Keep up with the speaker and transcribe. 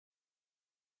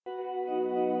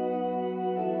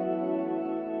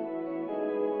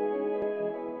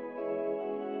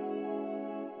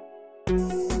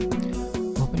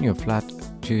Open your flat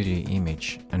 2D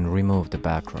image and remove the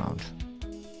background.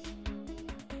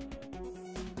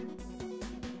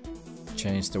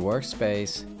 Change the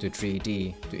workspace to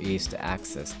 3D to ease the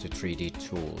access to 3D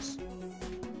tools.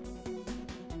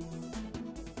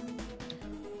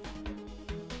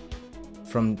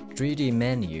 From 3D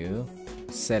menu,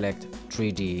 select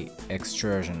 3D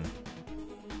extrusion.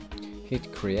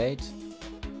 Hit create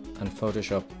and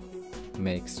Photoshop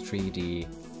makes 3D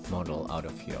model out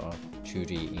of your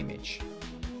 2D image.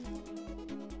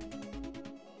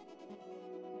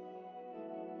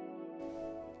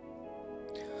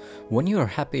 When you are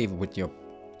happy with your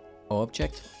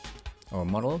object or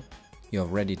model, you're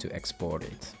ready to export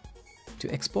it. To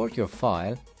export your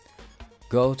file,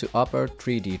 go to upper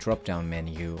 3D drop-down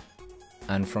menu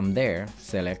and from there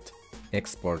select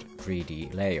Export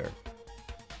 3D Layer.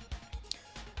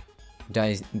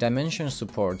 Dimension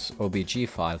supports OBJ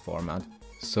file format,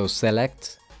 so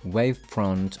select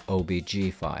Wavefront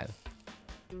OBJ file.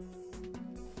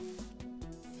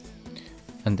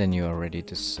 And then you are ready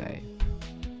to save.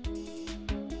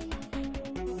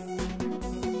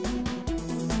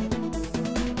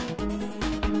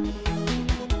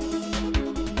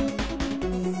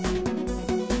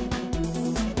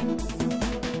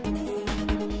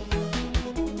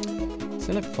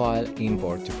 Select File,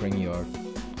 Import to bring your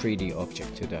 3D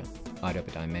object to the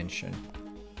Adobe Dimension.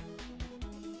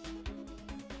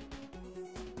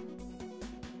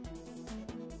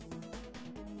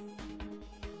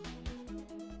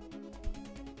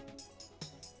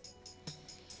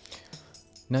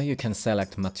 Now you can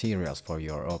select materials for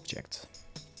your object.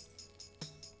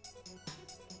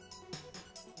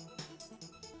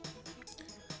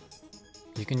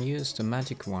 You can use the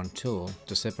Magic Wand tool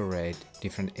to separate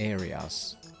different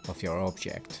areas of your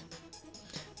object,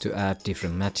 to add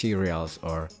different materials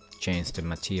or change the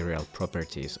material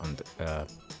properties on the,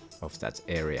 of that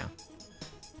area.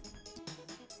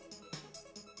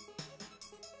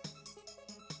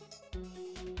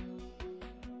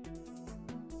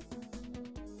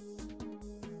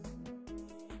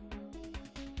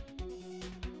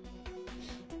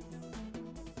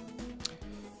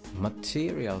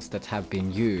 Materials that have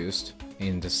been used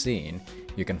in the scene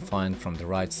you can find from the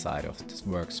right side of this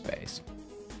workspace.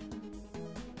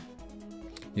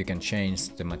 You can change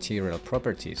the material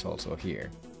properties also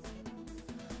here.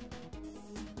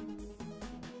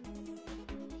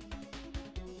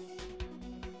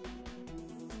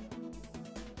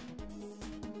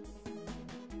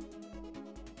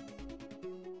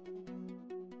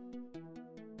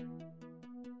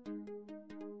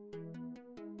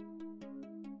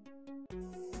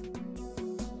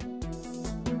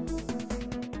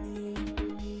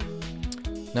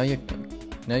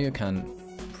 Now you can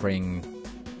bring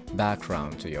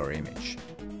background to your image.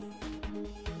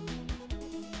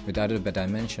 With Adobe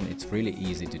Dimension, it's really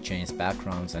easy to change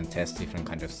backgrounds and test different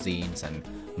kind of scenes and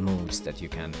moods that you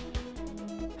can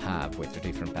have with the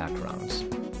different backgrounds.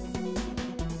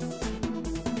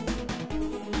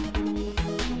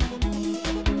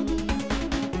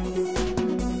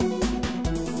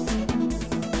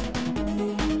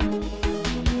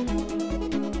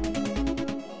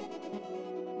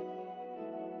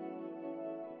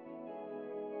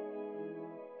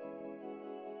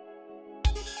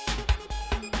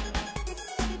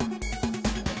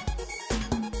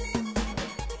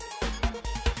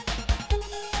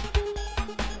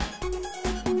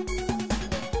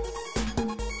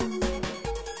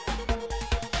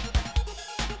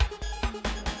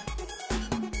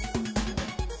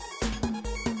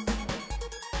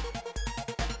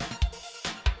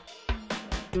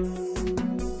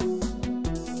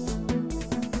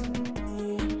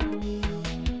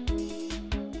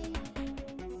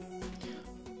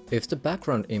 If the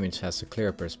background image has a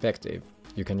clear perspective,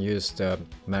 you can use the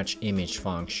Match Image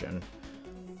function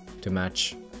to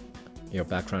match your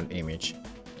background image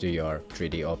to your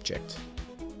 3D object.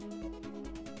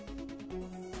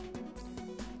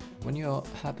 When you're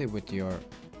happy with your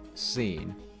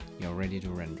scene, you're ready to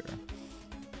render.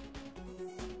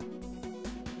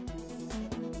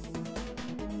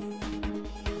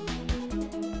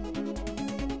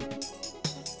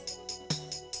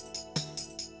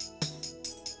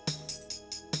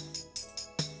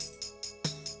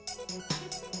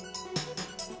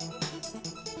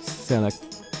 Select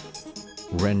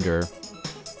Render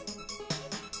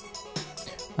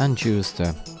and choose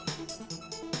the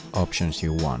options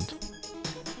you want.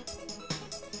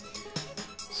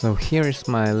 So here is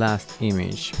my last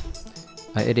image.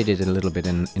 I edited it a little bit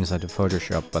inside the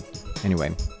Photoshop, but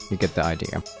anyway, you get the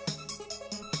idea.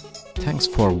 Thanks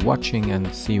for watching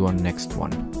and see you on next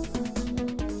one.